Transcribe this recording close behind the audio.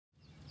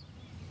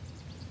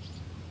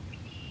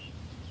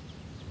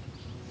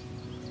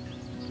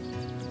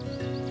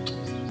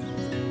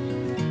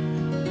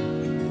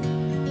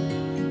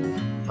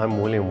I'm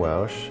William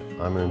Welch.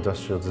 I'm an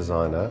industrial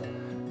designer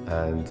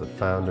and the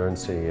founder and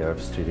CEO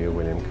of Studio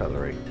William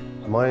Cutlery.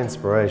 My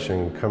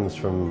inspiration comes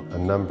from a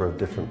number of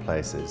different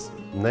places.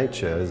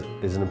 Nature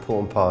is an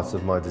important part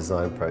of my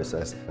design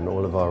process, and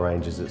all of our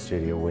ranges at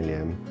Studio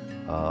William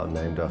are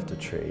named after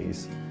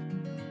trees.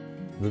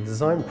 The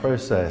design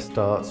process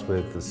starts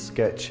with the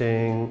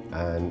sketching,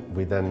 and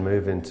we then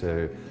move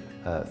into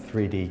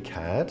 3D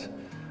CAD,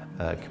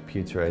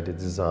 computer-aided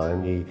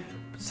design. We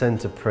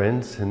send to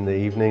print in the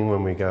evening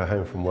when we go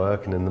home from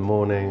work, and in the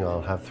morning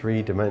I'll have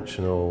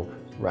three-dimensional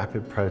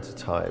rapid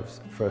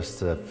prototypes for us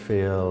to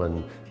feel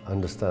and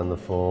understand the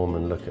form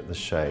and look at the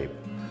shape.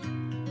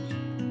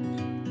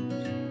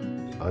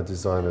 I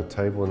designed a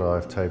table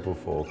knife, table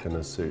fork and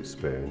a soup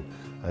spoon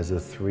as a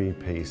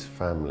three-piece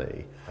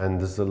family, and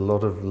there's a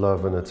lot of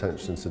love and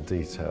attention to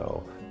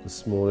detail. The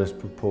smallest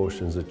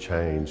proportions of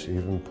change,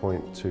 even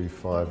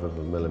 0.25 of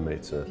a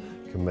millimetre,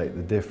 can make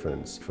the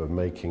difference for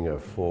making a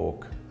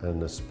fork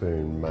and a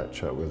spoon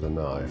match up with a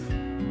knife.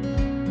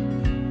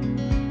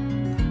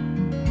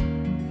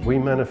 We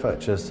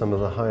manufacture some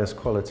of the highest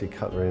quality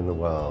cutlery in the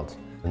world,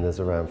 and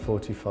there's around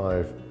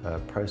 45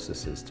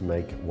 processes to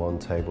make one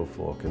table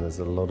fork, and there's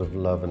a lot of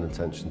love and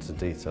attention to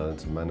detail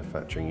into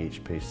manufacturing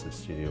each piece of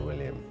Studio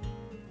William.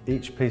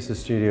 Each piece of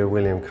Studio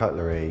William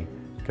cutlery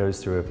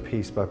goes through a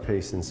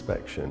piece-by-piece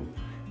inspection.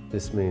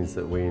 This means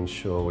that we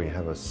ensure we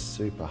have a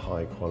super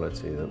high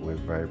quality that we're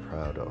very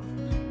proud of.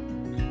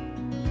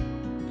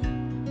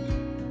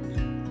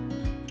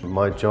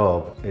 My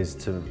job is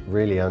to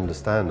really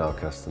understand our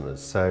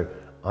customers, so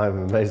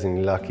I'm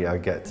amazingly lucky I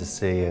get to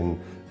see and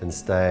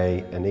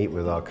stay and eat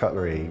with our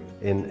cutlery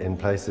in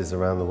places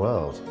around the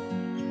world.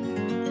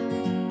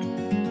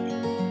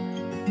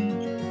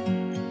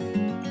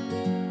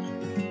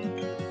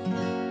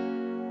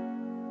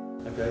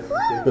 Okay.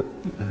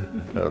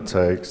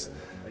 Outtakes.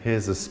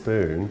 Here's a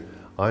spoon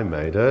I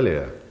made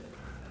earlier.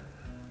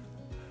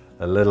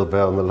 A little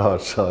bit on the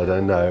large side, I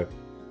know.